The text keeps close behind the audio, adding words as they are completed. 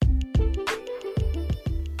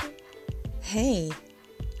Hey,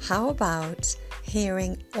 how about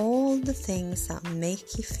hearing all the things that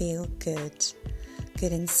make you feel good?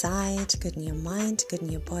 Good inside, good in your mind, good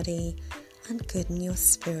in your body, and good in your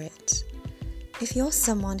spirit. If you're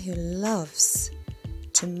someone who loves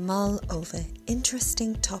to mull over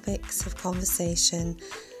interesting topics of conversation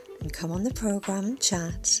and come on the program and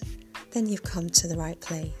chat, then you've come to the right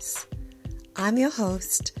place. I'm your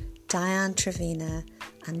host, Diane Trevina,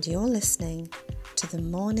 and you're listening to the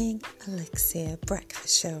Morning Elixir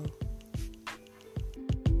Breakfast Show.